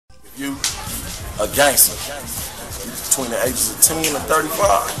You a gangster. You between the ages of 10 and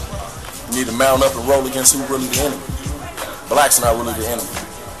 35. You need to mount up and roll against who really the enemy. Blacks are not really the enemy.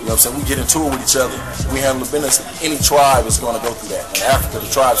 You know what I'm saying? We get into it with each other. We handle the business. Any tribe is going to go through that. In Africa,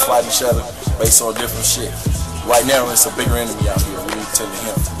 the tribes fight each other based on different shit. Right now, it's a bigger enemy out here. We need to tend to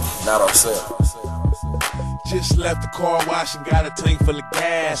him, not ourselves. Just left the car wash and got a tank full of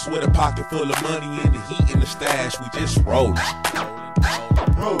gas with a pocket full of money and the heat in the stash. We just rollin'.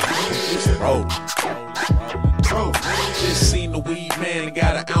 Just rollin'. Just seen the weed man and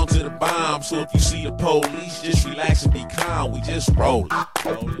got an ounce of the bomb. So if you see the police, just relax and be calm. We just rollin'.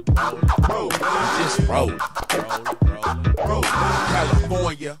 We just rollin'.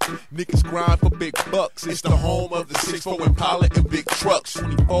 California, niggas grind for big bucks. It's the home of the 6'4" Impala and big trucks.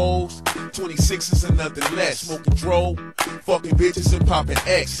 24s, 26s and nothing less. Smoking dro, fucking bitches and popping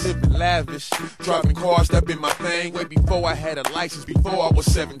X. Living lavish, driving cars, that been my thing. Way before I had a license, before I was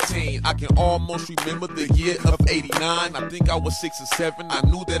 17. I can almost remember the year of 89. I think I was 6 or 7, I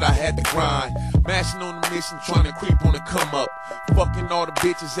knew that I had to grind. Mashing on the mission, trying to creep on the come up. Fucking all the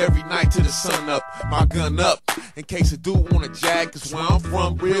bitches every night till the sun up. My gun up, in case a dude wanna jag. Cause where I'm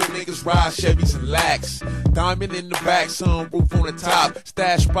from, real niggas ride Chevys and Lax. Diamond in the back, sunroof on the top.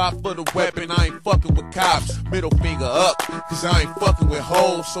 Stash spot for the weapon, I ain't fucking with cops. Middle finger up, cause I ain't fucking with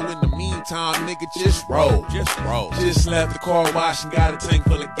hoes. So in the meantime, nigga, just roll. Just roll. Just left the car wash and got a tank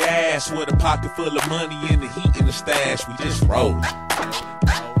full of gas with a pocket full of money and the heat in the stash. We just roll. We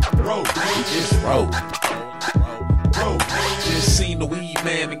just roll. Just seen the weed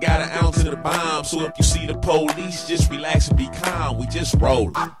man and got an ounce of the bomb. So if you see the police, just relax and be calm. We just roll.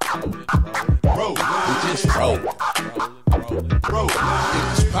 We just roll.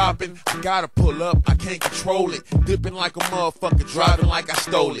 If it's poppin', I gotta pull up, I can't control it. Dipping like a motherfucker, driving like I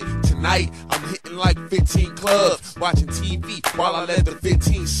stole it. Tonight, I'm hitting like 15 clubs, watching TV while I let the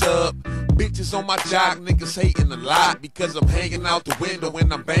 15 sub. Bitches on my jock, niggas hating a lot because I'm hanging out the window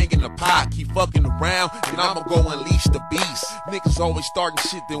when I'm banging the pot. Keep fucking around and I'ma go unleash the beast. Niggas always starting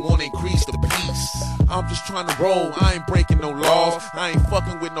shit that wanna increase the peace. I'm just trying to roll, I ain't breaking no laws. I ain't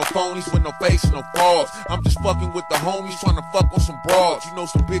fucking with no phonies with no face and no frauds. I'm just fucking with the homies trying to fuck on some broads. You know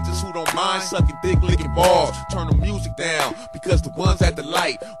some bitches who don't mind sucking dick, licking balls. Turn the music down because the ones at the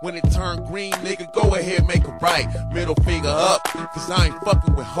light, when it turn green, nigga, go ahead, make it right. Middle finger up, cause I ain't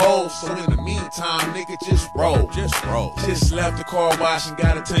fucking with hoes. So in the meantime, nigga, just roll. Just roll. Just left the car wash and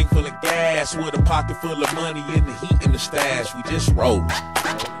got a tank full of gas with a pocket full of money and the heat in the stash. We just roll.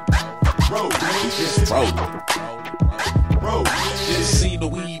 We just roll. Just seen the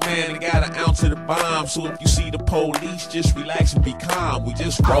weed man and got an ounce of the bomb. So if you see the police, just relax and be calm. We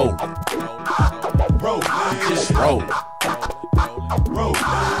just roll. We just roll.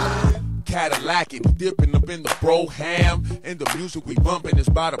 Cadillacin', dipping up in the bro-ham, and the music we bumpin' is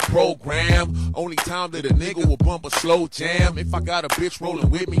by the program. Only time that a nigga will bump a slow jam if I got a bitch rollin'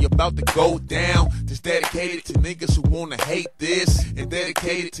 with me about to go down. Just dedicated to niggas who wanna hate this, and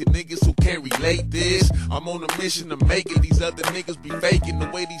dedicated to niggas who can't relate this. I'm on a mission to make it. These other niggas be faking. The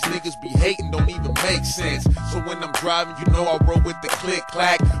way these niggas be hating don't even make sense. So when I'm driving, you know I roll with the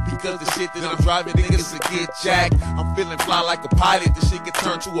click-clack, because the shit that I'm driving niggas will get jacked. I'm feeling fly like a pilot. This shit can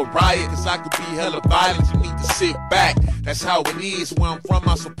turn to a riot, cause I could be hella violent. You need to sit back. That's how it is where I'm from,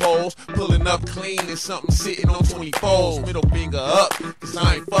 I suppose. Pulling up clean and something sitting on 24s. Middle finger up, cause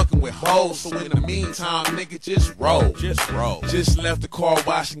I ain't fucking with hoes. So in the meantime, nigga, just roll. Just roll. Just left the car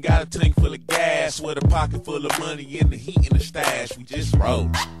wash and got a tank full of gas with a pocket full of money and the heat in the stash. We just roll.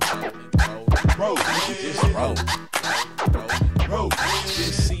 Just roll.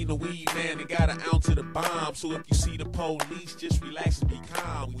 Just seen the weed man and got an ounce of the bomb. So if you see the police, just relax and be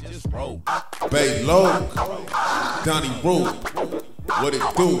calm. We just roll. Bay Low, Donnie Root, what it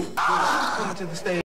do?